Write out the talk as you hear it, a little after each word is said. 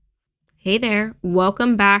Hey there.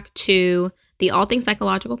 Welcome back to the All Things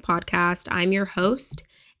Psychological podcast. I'm your host,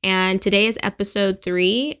 and today is episode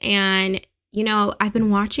 3. And, I've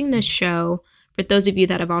been watching this show. For those of you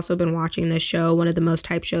that have also been watching this show, one of the most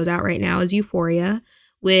hyped shows out right now is Euphoria,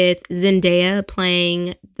 with Zendaya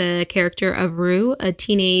playing the character of Rue, a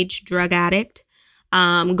teenage drug addict,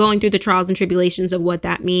 going through the trials and tribulations of what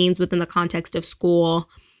that means within the context of school.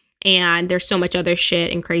 And there's so much other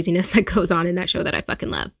shit and craziness that goes on in that show that I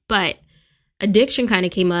fucking love. But addiction kind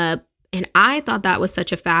of came up, and I thought that was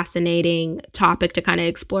such a fascinating topic to kind of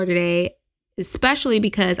explore today, especially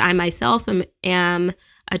because I myself am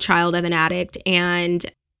a child of an addict. And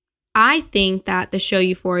I think that the show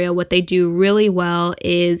Euphoria, what they do really well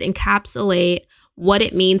is encapsulate what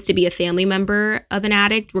it means to be a family member of an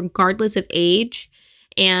addict, regardless of age.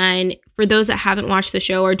 And for those that haven't watched the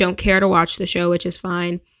show or don't care to watch the show, which is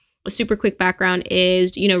fine, a super quick background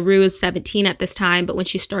is, Rue is 17 at this time, but when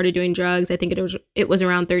she started doing drugs, I think it was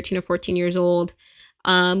around 13 or 14 years old,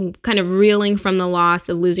 kind of reeling from the loss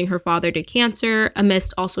of losing her father to cancer,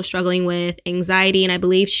 amidst also struggling with anxiety. And I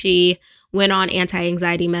believe she went on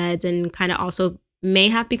anti-anxiety meds and kind of also may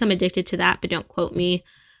have become addicted to that, but don't quote me.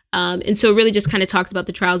 And so it really just kind of talks about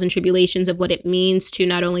the trials and tribulations of what it means to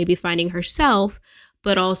not only be finding herself,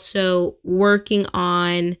 but also working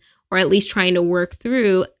on, or at least trying to work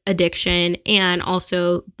through addiction, and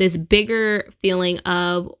also this bigger feeling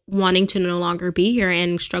of wanting to no longer be here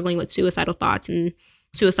and struggling with suicidal thoughts and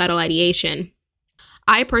suicidal ideation.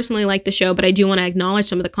 I personally like the show, but I do want to acknowledge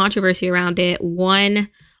some of the controversy around it. One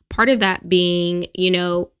part of that being,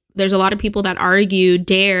 there's a lot of people that argue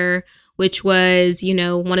DARE, which was,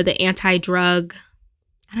 one of the anti-drug,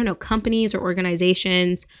 companies or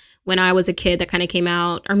organizations when I was a kid that kind of came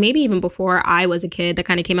out, or maybe even before I was a kid that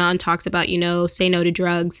kind of came out and talks about, say no to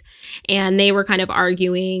drugs. And they were kind of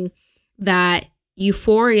arguing that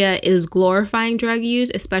Euphoria is glorifying drug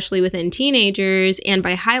use, especially within teenagers. And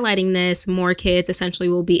by highlighting this, more kids essentially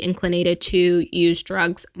will be inclinated to use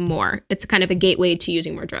drugs more. It's kind of a gateway to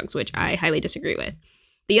using more drugs, which I highly disagree with.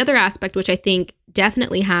 The other aspect, which I think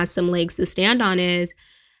definitely has some legs to stand on, is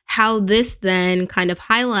how this then kind of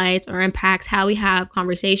highlights or impacts how we have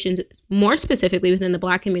conversations, more specifically within the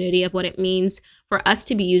Black community, of what it means for us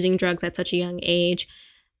to be using drugs at such a young age,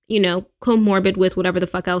 comorbid with whatever the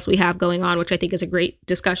fuck else we have going on, which I think is a great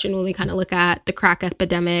discussion when we kind of look at the crack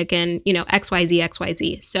epidemic and,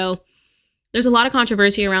 XYZ. So there's a lot of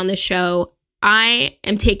controversy around this show. I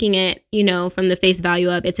am taking it, from the face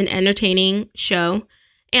value of it's an entertaining show.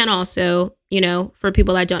 And also, for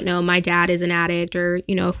people that don't know, my dad is an addict or,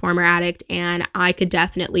 a former addict. And I could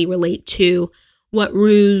definitely relate to what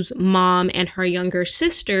Rue's mom and her younger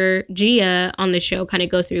sister, Gia, on the show kind of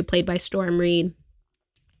go through, played by Storm Reed.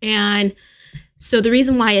 And so the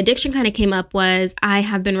reason why addiction kind of came up was I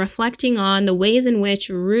have been reflecting on the ways in which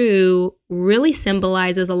Rue really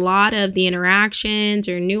symbolizes a lot of the interactions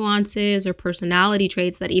or nuances or personality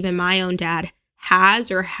traits that even my own dad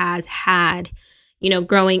has or has had,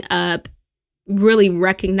 growing up, really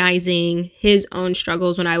recognizing his own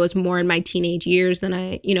struggles when I was more in my teenage years than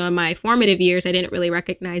in my formative years. I didn't really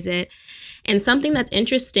recognize it. And something that's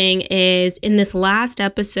interesting is in this last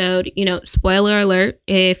episode, spoiler alert,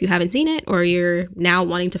 if you haven't seen it or you're now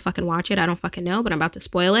wanting to fucking watch it, I don't fucking know, but I'm about to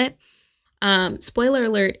spoil it. Spoiler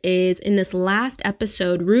alert is in this last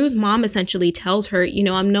episode, Rue's mom essentially tells her,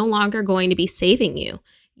 I'm no longer going to be saving you.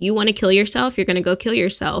 You want to kill yourself, you're going to go kill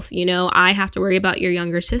yourself. I have to worry about your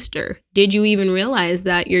younger sister. Did you even realize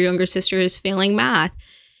that your younger sister is failing math?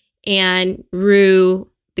 And Rue,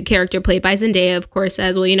 the character played by Zendaya, of course,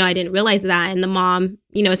 says, well, I didn't realize that. And the mom,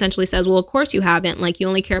 essentially says, well, of course you haven't. Like, you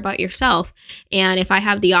only care about yourself. And if I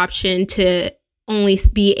have the option to only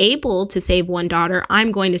be able to save one daughter,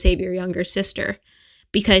 I'm going to save your younger sister,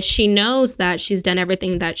 because she knows that she's done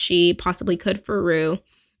everything that she possibly could for Rue.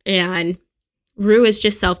 And Rue is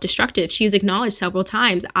just self-destructive. She's acknowledged several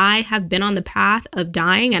times, I have been on the path of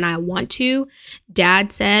dying and I want to.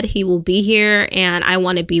 Dad said he will be here and I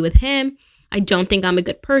want to be with him. I don't think I'm a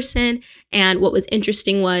good person. And what was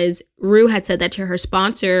interesting was Rue had said that to her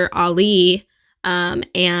sponsor, Ali,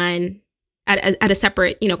 and at a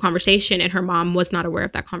separate, conversation, and her mom was not aware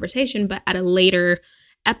of that conversation. But at a later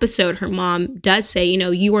episode, her mom does say,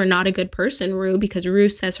 you are not a good person, Rue, because Rue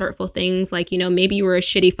says hurtful things like, maybe you were a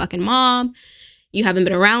shitty fucking mom. You haven't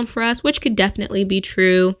been around for us, which could definitely be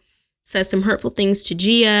true. Says some hurtful things to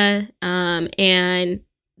Gia. And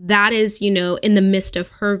that is, in the midst of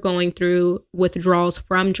her going through withdrawals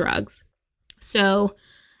from drugs. So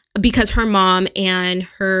because her mom and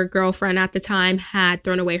her girlfriend at the time had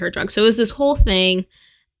thrown away her drugs. So it was this whole thing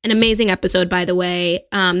An amazing episode, by the way.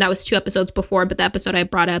 That was 2 episodes before, but the episode I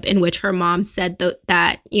brought up in which her mom said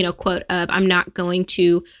that, quote of, "I'm not going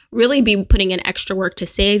to really be putting in extra work to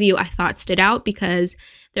save you," I thought stood out because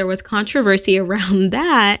there was controversy around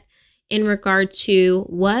that in regard to,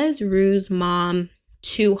 was Rue's mom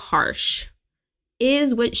too harsh?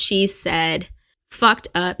 Is what she said fucked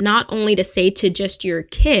up, not only to say to just your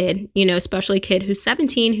kid, especially a kid who's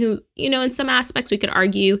 17, who, in some aspects we could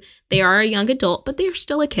argue they are a young adult, but they're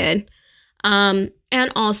still a kid. And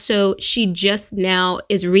also she just now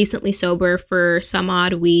is recently sober for some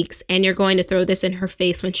odd weeks, and you're going to throw this in her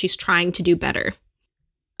face when she's trying to do better.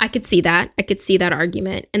 I could see that. I could see that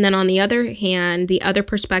argument. And then on the other hand, the other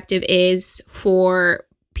perspective is for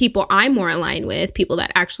people I'm more aligned with, people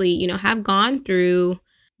that actually, have gone through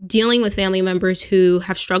dealing with family members who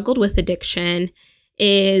have struggled with addiction,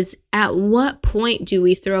 is at what point do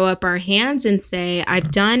we throw up our hands and say, I've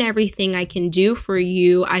done everything I can do for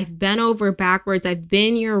you. I've been over backwards. I've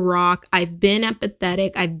been your rock. I've been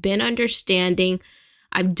empathetic. I've been understanding.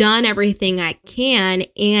 I've done everything I can.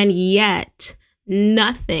 And yet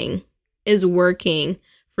nothing is working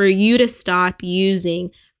for you to stop using,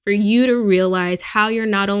 for you to realize how you're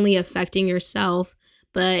not only affecting yourself,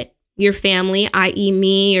 but your family, i.e.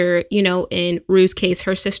 me, or, in Rue's case,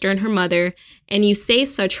 her sister and her mother, and you say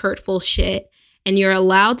such hurtful shit and you're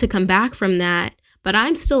allowed to come back from that, but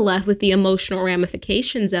I'm still left with the emotional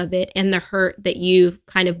ramifications of it and the hurt that you've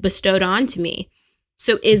kind of bestowed onto me.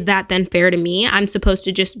 So is that then fair to me? I'm supposed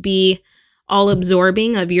to just be all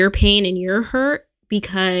absorbing of your pain and your hurt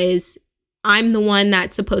because I'm the one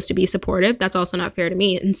that's supposed to be supportive? That's also not fair to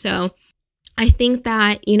me. And so I think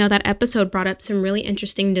that, that episode brought up some really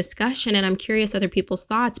interesting discussion, and I'm curious other people's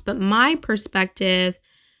thoughts. But my perspective,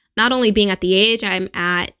 not only being at the age I'm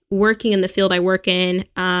at, working in the field I work in,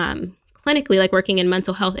 clinically, like working in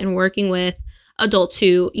mental health and working with adults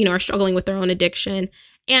who, are struggling with their own addiction,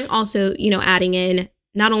 and also, adding in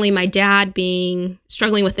not only my dad being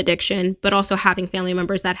struggling with addiction, but also having family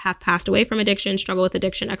members that have passed away from addiction, struggle with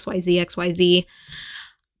addiction, XYZ.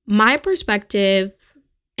 My perspective,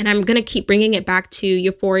 and I'm going to keep bringing it back to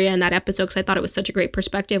Euphoria and that episode because I thought it was such a great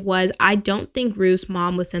perspective, was I don't think Rue's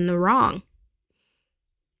mom was in the wrong.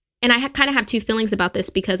 And I kind of have 2 feelings about this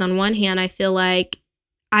because on one hand, I feel like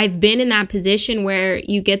I've been in that position where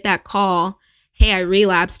you get that call, hey, I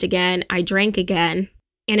relapsed again, I drank again,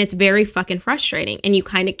 and it's very fucking frustrating. And you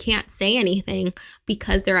kind of can't say anything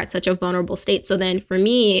because they're at such a vulnerable state. So then for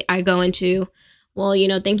me, I go into, well,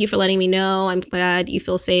 thank you for letting me know. I'm glad you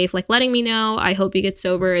feel safe. Like, letting me know. I hope you get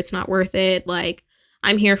sober. It's not worth it. Like,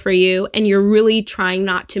 I'm here for you. And you're really trying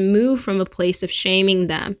not to move from a place of shaming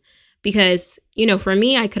them. Because, for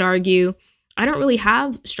me, I could argue I don't really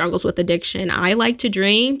have struggles with addiction. I like to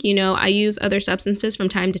drink. I use other substances from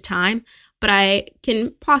time to time. But I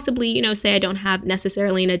can possibly, say I don't have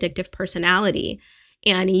necessarily an addictive personality.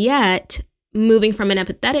 And yet, moving from an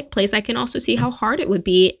empathetic place, I can also see how hard it would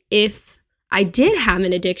be if I did have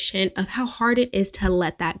an addiction, of how hard it is to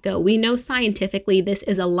let that go. We know scientifically this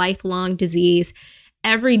is a lifelong disease.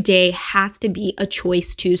 Every day has to be a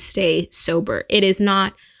choice to stay sober. It is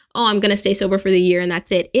not, oh, I'm going to stay sober for the year and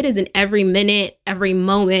that's it. It is an every minute, every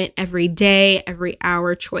moment, every day, every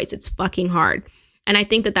hour choice. It's fucking hard. And I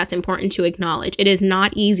think that that's important to acknowledge. It is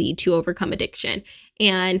not easy to overcome addiction.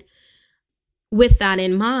 And with that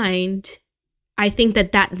in mind, I think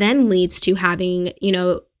that then leads to having,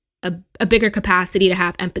 a bigger capacity to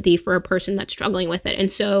have empathy for a person that's struggling with it.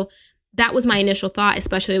 And so that was my initial thought,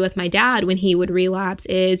 especially with my dad when he would relapse,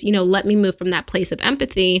 is, let me move from that place of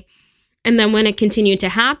empathy. And then when it continued to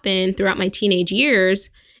happen throughout my teenage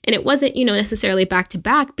years, and it wasn't, necessarily back to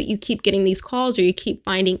back, but you keep getting these calls or you keep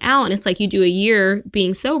finding out. And it's like you do a year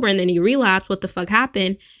being sober and then you relapse. What the fuck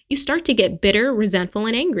happened? You start to get bitter, resentful,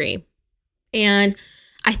 and angry. And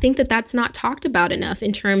I think that that's not talked about enough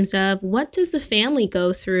in terms of what does the family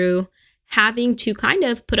go through having to kind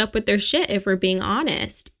of put up with their shit, if we're being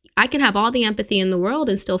honest. I can have all the empathy in the world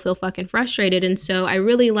and still feel fucking frustrated. And so I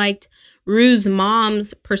really liked Rue's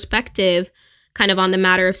mom's perspective kind of on the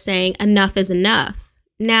matter of saying enough is enough.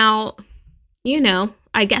 Now,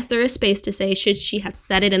 I guess there is space to say, should she have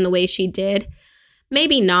said it in the way she did?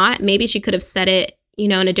 Maybe not. Maybe she could have said it,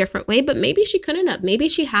 in a different way, but maybe she couldn't have. Maybe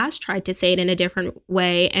she has tried to say it in a different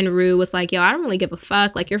way. And Rue was like, yo, I don't really give a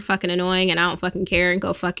fuck. Like, you're fucking annoying and I don't fucking care and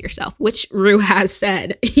go fuck yourself, which Rue has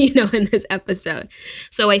said, in this episode.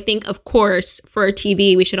 So I think, of course, for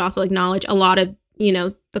TV, we should also acknowledge a lot of,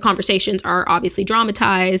 the conversations are obviously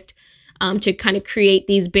dramatized to kind of create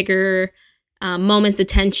these bigger moments of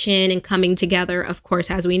tension and coming together, of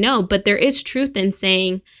course, as we know. But there is truth in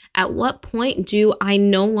saying, at what point do I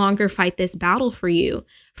no longer fight this battle for you?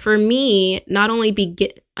 For me, not only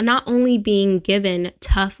being given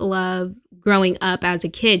tough love growing up as a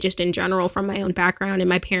kid, just in general from my own background and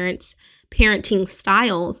my parents' parenting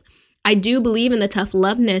styles, I do believe in the tough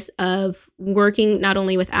loveness of working not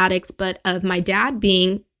only with addicts, but of my dad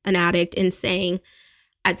being an addict and saying,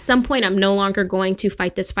 at some point, I'm no longer going to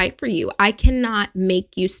fight this fight for you. I cannot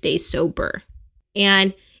make you stay sober.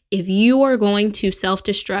 And if you are going to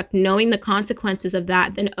self-destruct, knowing the consequences of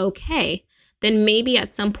that, then okay. Then maybe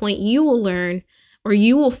at some point you will learn, or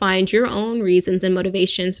you will find your own reasons and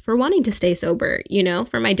motivations for wanting to stay sober.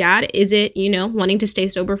 For my dad, is it, wanting to stay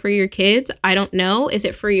sober for your kids? I don't know. Is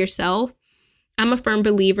it for yourself? I'm a firm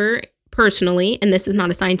believer personally, and this is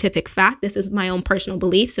not a scientific fact. This is my own personal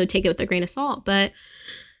belief, so take it with a grain of salt. But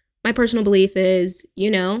my personal belief is,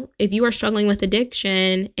 if you are struggling with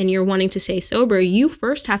addiction and you're wanting to stay sober, you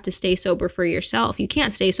first have to stay sober for yourself. You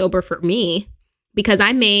can't stay sober for me, because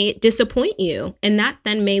I may disappoint you, and that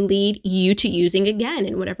then may lead you to using again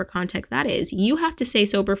in whatever context that is. You have to stay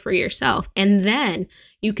sober for yourself, and then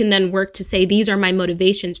you can then work to say, these are my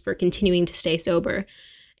motivations for continuing to stay sober.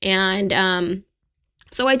 And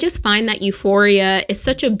so I just find that Euphoria is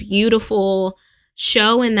such a beautiful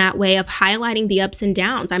show in that way of highlighting the ups and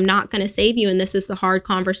downs. I'm not going to save you, and this is the hard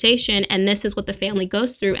conversation, and this is what the family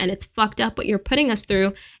goes through, and it's fucked up what you're putting us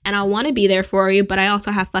through, and I want to be there for you, but I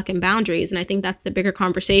also have fucking boundaries. And I think that's the bigger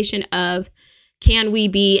conversation of, can we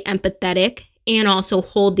be empathetic and also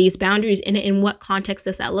hold these boundaries, and in what context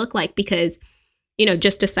does that look like? Because,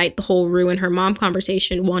 just to cite the whole Rue and her mom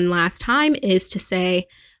conversation one last time, is to say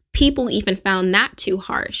people even found that too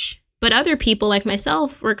harsh. But other people like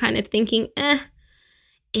myself were kind of thinking,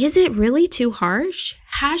 is it really too harsh?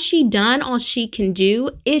 Has she done all she can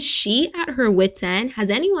do? Is she at her wit's end? Has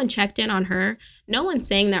anyone checked in on her? No one's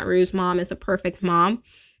saying that Rue's mom is a perfect mom.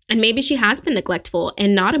 And maybe she has been neglectful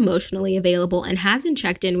and not emotionally available and hasn't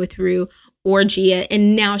checked in with Rue or Gia,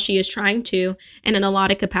 and now she is trying to. And in a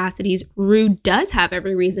lot of capacities, Rue does have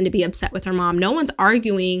every reason to be upset with her mom. No one's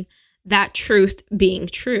arguing that truth being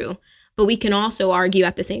true. But we can also argue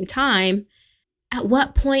at the same time, at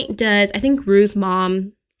what point does, I think Rue's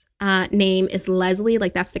mom name is Leslie,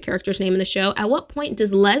 like that's the character's name in the show. At what point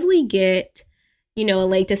does Leslie get, a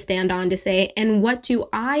leg to stand on to say, and what do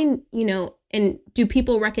I, and do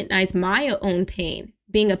people recognize my own pain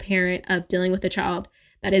being a parent of dealing with a child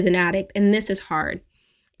that is an addict? And this is hard.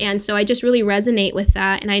 And so I just really resonate with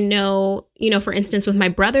that. And I know, for instance, with my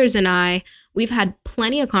brothers and I, we've had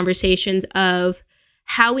plenty of conversations of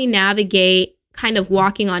how we navigate kind of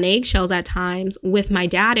walking on eggshells at times with my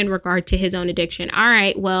dad in regard to his own addiction. All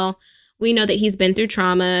right, well, we know that he's been through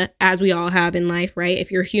trauma, as we all have in life, right?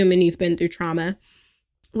 If you're human, you've been through trauma.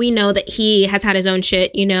 We know that he has had his own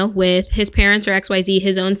shit, with his parents or XYZ,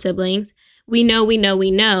 his own siblings. We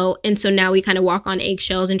know. And so now we kind of walk on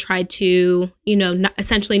eggshells and try to,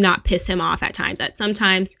 essentially not piss him off at times. At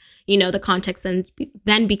sometimes, the context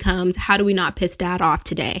then becomes, how do we not piss dad off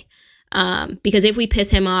today? Because if we piss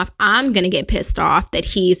him off, I'm going to get pissed off that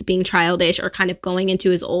he's being childish or kind of going into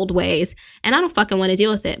his old ways. And I don't fucking want to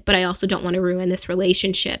deal with it, but I also don't want to ruin this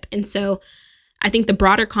relationship. And so I think the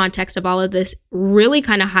broader context of all of this really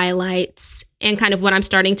kind of highlights, and kind of what I'm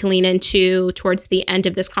starting to lean into towards the end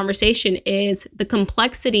of this conversation, is the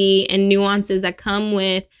complexity and nuances that come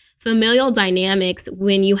with familial dynamics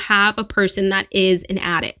when you have a person that is an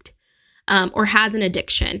addict or has an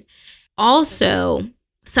addiction. Also,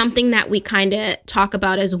 something that we kind of talk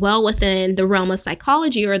about as well within the realm of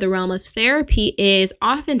psychology or the realm of therapy is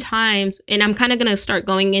oftentimes, and I'm kind of going to start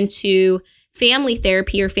going into family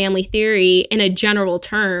therapy or family theory in a general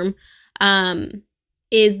term,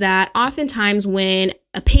 is that oftentimes when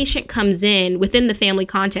a patient comes in within the family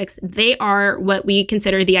context, they are what we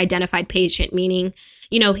consider the identified patient, meaning,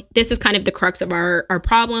 this is kind of the crux of our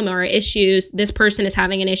problem, our issues. This person is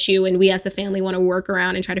having an issue, and we as a family want to work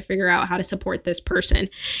around and try to figure out how to support this person.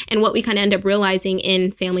 And what we kind of end up realizing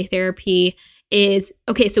in family therapy is,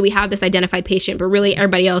 okay, so we have this identified patient, but really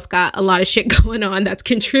everybody else got a lot of shit going on that's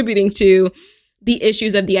contributing to the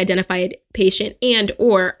issues of the identified patient, and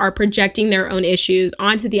or are projecting their own issues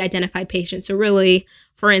onto the identified patient. So really,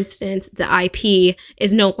 for instance, the IP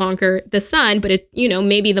is no longer the son, but it,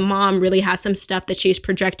 maybe the mom really has some stuff that she's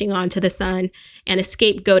projecting onto the son and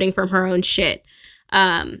scapegoating from her own shit.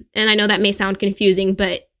 And I know that may sound confusing,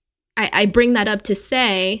 but I bring that up to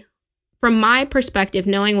say, from my perspective,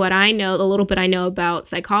 knowing what I know, the little bit I know about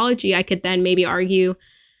psychology, I could then maybe argue,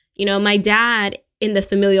 my dad in the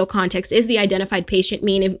familial context is the identified patient,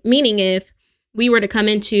 meaning if we were to come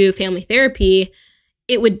into family therapy,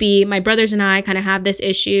 it would be my brothers and I kind of have this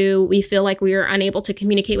issue. We feel like we are unable to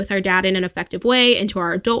communicate with our dad in an effective way into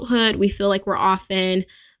our adulthood. We feel like we're often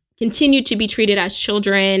continue to be treated as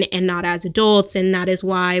children and not as adults. And that is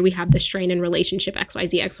why we have the strain in relationship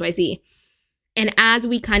XYZ, XYZ. And as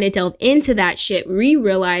we kind of delve into that shit, we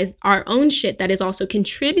realize our own shit that is also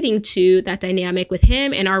contributing to that dynamic with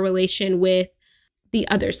him and our relation with the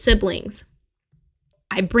other siblings.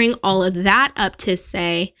 I bring all of that up to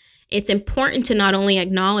say it's important to not only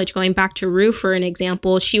acknowledge, going back to Rue for an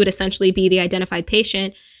example, she would essentially be the identified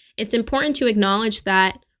patient. It's important to acknowledge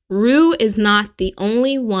that Rue is not the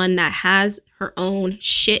only one that has her own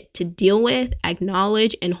shit to deal with,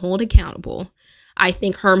 acknowledge, and hold accountable. I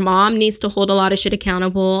think her mom needs to hold a lot of shit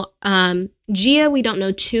accountable. Gia, we don't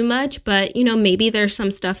know too much, but, maybe there's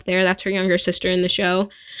some stuff there. That's her younger sister in the show.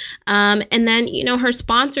 And then, her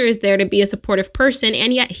sponsor is there to be a supportive person,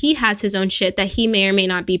 and yet he has his own shit that he may or may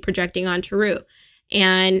not be projecting onto Rue.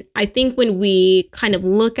 And I think when we kind of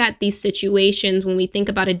look at these situations, when we think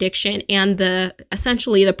about addiction and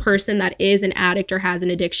essentially the person that is an addict or has an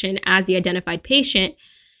addiction as the identified patient,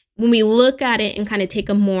 when we look at it and kind of take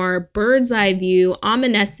a more bird's eye view,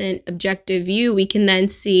 omniscient, objective view, we can then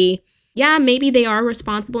see, yeah, maybe they are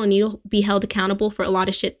responsible and need to be held accountable for a lot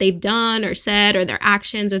of shit they've done or said, or their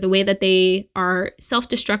actions, or the way that they are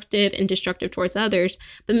self-destructive and destructive towards others.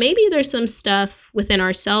 But maybe there's some stuff within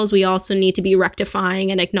ourselves we also need to be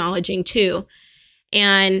rectifying and acknowledging too.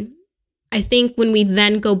 And I think when we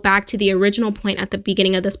then go back to the original point at the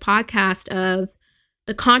beginning of this podcast of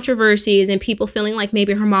the controversies and people feeling like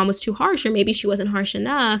maybe her mom was too harsh or maybe she wasn't harsh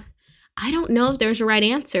enough, I don't know if there's a right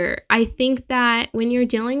answer. I think that when you're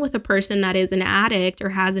dealing with a person that is an addict or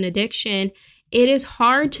has an addiction, it is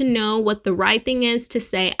hard to know what the right thing is to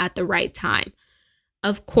say at the right time.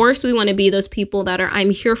 Of course, we want to be those people that are, I'm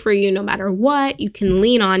here for you no matter what, you can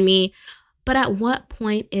lean on me. But at what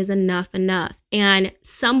point is enough enough? And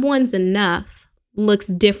someone's enough looks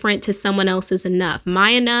different to someone else's enough. My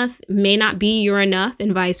enough may not be your enough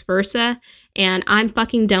and vice versa. And I'm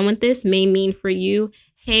fucking done with this may mean for you,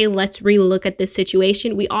 hey, let's relook at this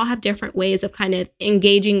situation. We all have different ways of kind of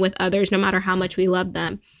engaging with others, no matter how much we love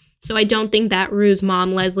them. So I don't think that Rue's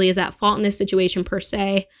mom, Leslie, is at fault in this situation per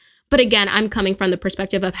se. But again, I'm coming from the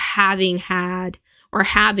perspective of having had or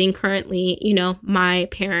having currently, my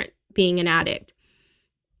parent being an addict.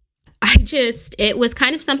 It was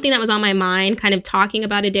kind of something that was on my mind, kind of talking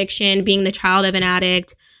about addiction, being the child of an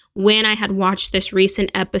addict, when I had watched this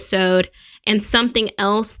recent episode. And something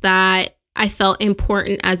else that I felt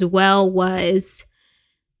important as well was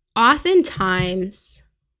oftentimes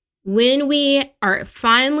when we are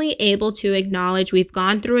finally able to acknowledge we've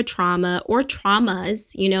gone through a trauma or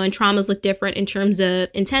traumas, and traumas look different in terms of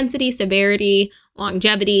intensity, severity,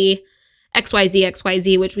 longevity,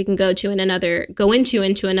 XYZ, which we can go into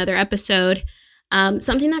another episode.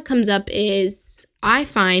 Something that comes up is I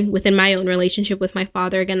find within my own relationship with my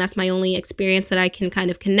father, again, that's my only experience that I can kind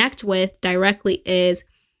of connect with directly, is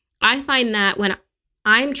I find that when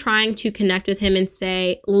I'm trying to connect with him and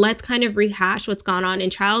say, let's kind of rehash what's gone on in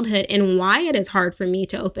childhood and why it is hard for me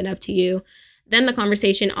to open up to you, then the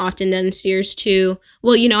conversation often then steers to,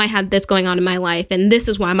 well, I had this going on in my life and this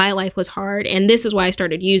is why my life was hard and this is why I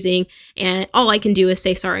started using, and all I can do is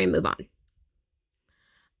say sorry and move on.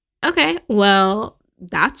 Okay, well,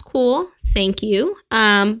 that's cool. Thank you.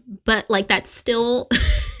 But that still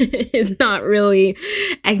is not really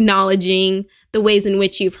acknowledging the ways in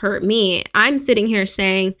which you've hurt me. I'm sitting here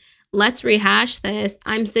saying, let's rehash this.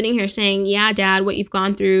 I'm sitting here saying, yeah, Dad, what you've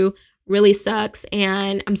gone through really sucks.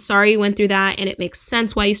 And I'm sorry you went through that. And it makes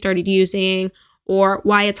sense why you started using, or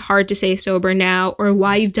why it's hard to stay sober now, or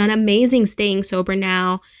why you've done amazing staying sober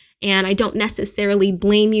now. And I don't necessarily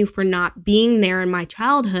blame you for not being there in my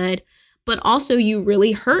childhood, but also you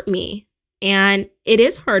really hurt me. And it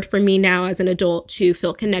is hard for me now as an adult to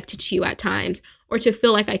feel connected to you at times, or to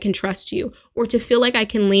feel like I can trust you, or to feel like I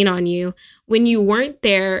can lean on you when you weren't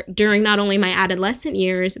there during not only my adolescent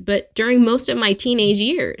years, but during most of my teenage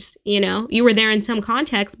years. You were there in some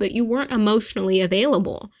context, but you weren't emotionally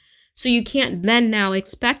available. So you can't then now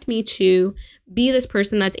expect me to be this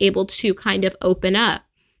person that's able to kind of open up.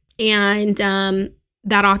 And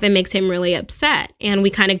that often makes him really upset. And we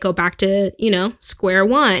kind of go back to, square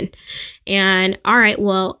one. And all right,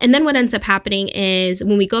 well, and then what ends up happening is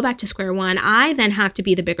when we go back to square one, I then have to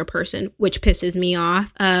be the bigger person, which pisses me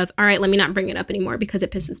off of, all right, let me not bring it up anymore because it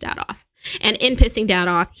pisses Dad off. And in pissing Dad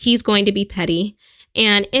off, he's going to be petty.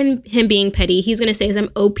 And in him being petty, he's going to say some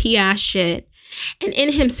OP ass shit. And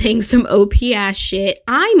in him saying some OP ass shit,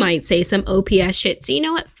 I might say some OP ass shit. So you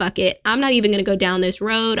know what? Fuck it. I'm not even going to go down this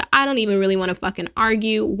road. I don't even really want to fucking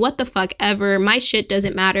argue. What the fuck ever. My shit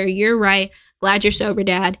doesn't matter. You're right. Glad you're sober,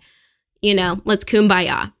 Dad. You know, let's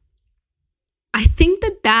kumbaya. I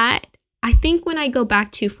think when I go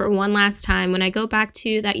back to, for one last time, when I go back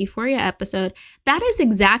to that Euphoria episode, that is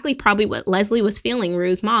exactly probably what Leslie was feeling,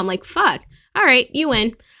 Rue's mom. Like, fuck. All right, you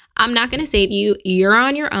win. I'm not going to save you. You're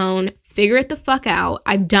on your own. Figure it the fuck out.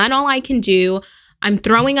 I've done all I can do. I'm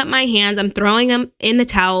throwing up my hands. I'm throwing them in the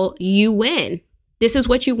towel. You win. This is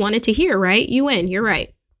what you wanted to hear, right? You win. You're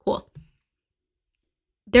right. Cool.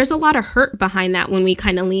 There's a lot of hurt behind that when we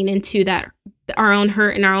kind of lean into that, our own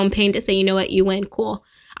hurt and our own pain to say, you know what? You win. Cool.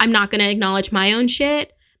 I'm not going to acknowledge my own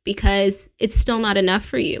shit because it's still not enough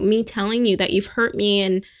for you. Me telling you that you've hurt me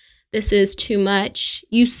and this is too much,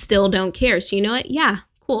 you still don't care. So you know what? Yeah.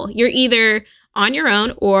 Cool. You're either on your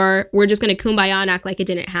own or we're just going to kumbaya and act like it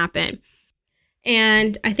didn't happen.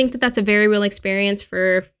 And I think that that's a very real experience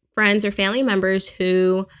for friends or family members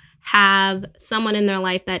who have someone in their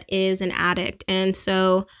life that is an addict. And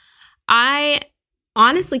so I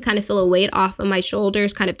honestly kind of feel a weight off of my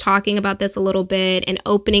shoulders, kind of talking about this a little bit and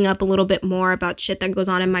opening up a little bit more about shit that goes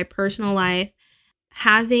on in my personal life.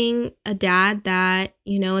 Having a dad that,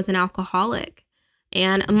 you know, is an alcoholic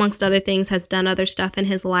and amongst other things has done other stuff in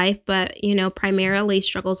his life, but, you know, primarily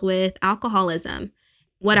struggles with alcoholism.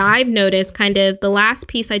 What I've noticed, kind of the last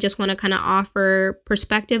piece I just want to kind of offer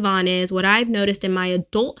perspective on is what I've noticed in my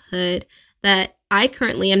adulthood that I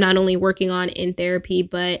currently am not only working on in therapy,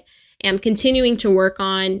 but am continuing to work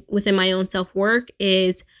on within my own self-work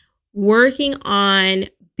is working on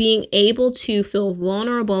being able to feel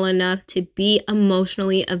vulnerable enough to be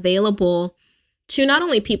emotionally available to not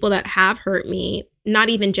only people that have hurt me, not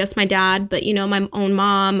even just my dad, but, you know, my own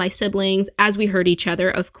mom, my siblings, as we hurt each other,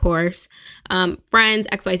 of course, friends,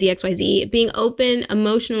 XYZ, being open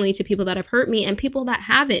emotionally to people that have hurt me and people that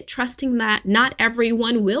haven't, trusting that not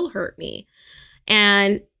everyone will hurt me.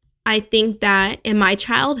 And I think that in my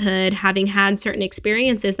childhood, having had certain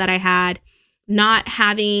experiences that I had, not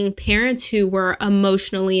having parents who were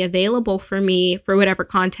emotionally available for me for whatever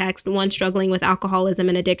context, one struggling with alcoholism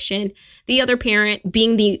and addiction, the other parent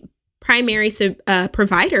being the primary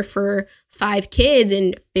provider for 5 kids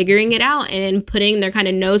and figuring it out and putting their kind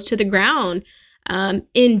of nose to the ground.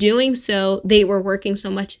 In doing so, they were working so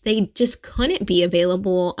much, they just couldn't be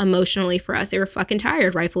available emotionally for us. They were fucking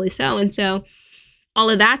tired, rightfully so. And so all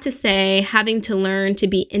of that to say, having to learn to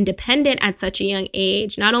be independent at such a young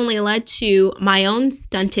age not only led to my own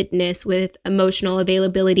stuntedness with emotional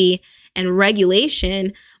availability and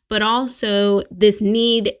regulation, but also this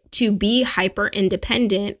need to be hyper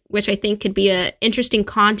independent, which I think could be an interesting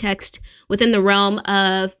context within the realm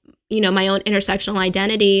of, you know, my own intersectional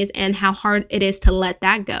identities and how hard it is to let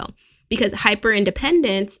that go. Because hyper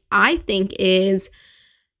independence, I think, is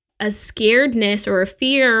a scaredness or a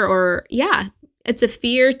fear or, it's a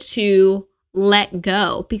fear to let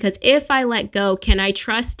go, because if I let go, can I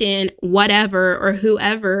trust in whatever or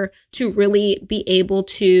whoever to really be able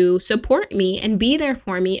to support me and be there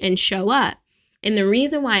for me and show up? And the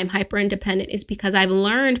reason why I'm hyper independent is because I've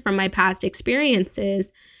learned from my past experiences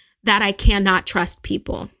that I cannot trust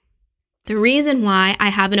people. The reason why I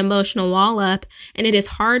have an emotional wall up and it is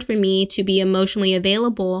hard for me to be emotionally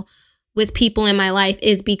available with people in my life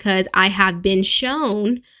is because I have been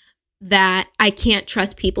shown that I can't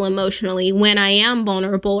trust people emotionally when I am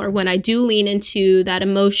vulnerable or when I do lean into that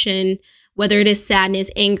emotion, whether it is sadness,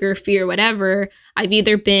 anger, fear, whatever. I've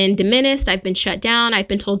either been diminished, I've been shut down, I've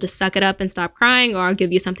been told to suck it up and stop crying, or I'll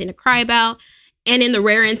give you something to cry about. And in the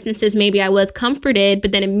rare instances, maybe I was comforted,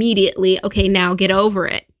 but then immediately, okay, now get over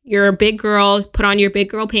it. You're a big girl, put on your big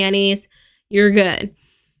girl panties, you're good.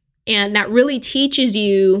 And that really teaches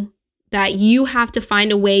you that you have to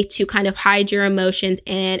find a way to kind of hide your emotions,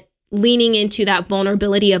 and leaning into that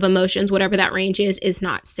vulnerability of emotions, whatever that range is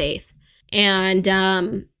not safe. And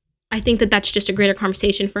I think that that's just a greater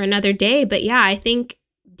conversation for another day. But yeah, I think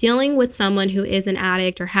dealing with someone who is an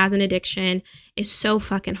addict or has an addiction is so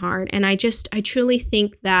fucking hard. And I truly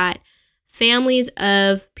think that families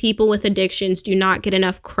of people with addictions do not get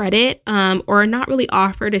enough credit or are not really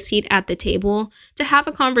offered a seat at the table to have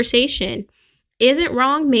a conversation. Is it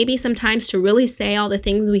wrong maybe sometimes to really say all the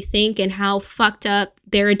things we think and how fucked up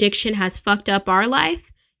their addiction has fucked up our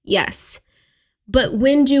life? Yes. But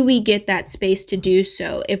when do we get that space to do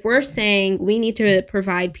so? If we're saying we need to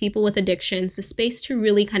provide people with addictions the space to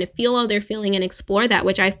really kind of feel how they're feeling and explore that,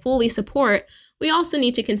 which I fully support, we also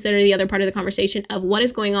need to consider the other part of the conversation of what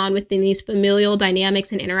is going on within these familial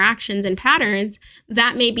dynamics and interactions and patterns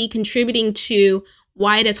that may be contributing to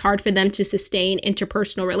why it is hard for them to sustain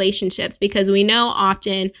interpersonal relationships, because we know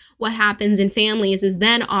often what happens in families is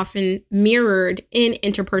then often mirrored in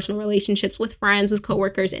interpersonal relationships with friends, with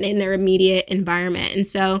coworkers, and in their immediate environment. And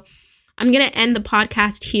so I'm going to end the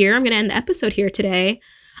podcast here. I'm going to end the episode here today.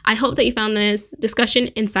 I hope that you found this discussion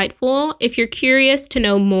insightful. If you're curious to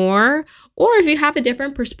know more, or if you have a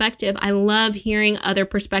different perspective, I love hearing other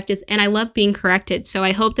perspectives and I love being corrected. So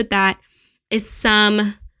I hope that that is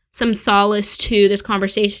some solace to this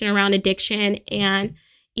conversation around addiction, and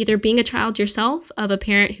either being a child yourself of a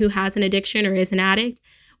parent who has an addiction or is an addict,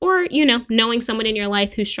 or, knowing someone in your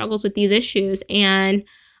life who struggles with these issues. And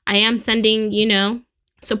I am sending,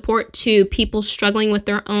 support to people struggling with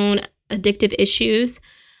their own addictive issues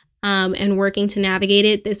and working to navigate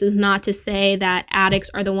it. This is not to say that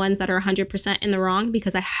addicts are the ones that are 100% in the wrong,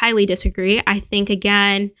 because I highly disagree. I think,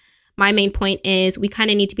 again, my main point is we kind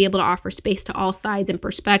of need to be able to offer space to all sides and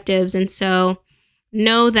perspectives. And so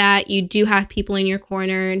know that you do have people in your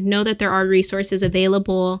corner, know that there are resources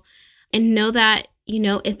available, and know that,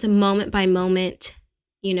 it's a moment by moment,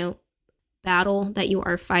 battle that you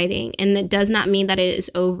are fighting. And that does not mean that it is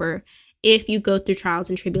over if you go through trials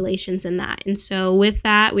and tribulations in that. And so with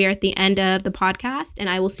that, we are at the end of the podcast, and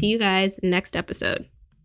I will see you guys next episode.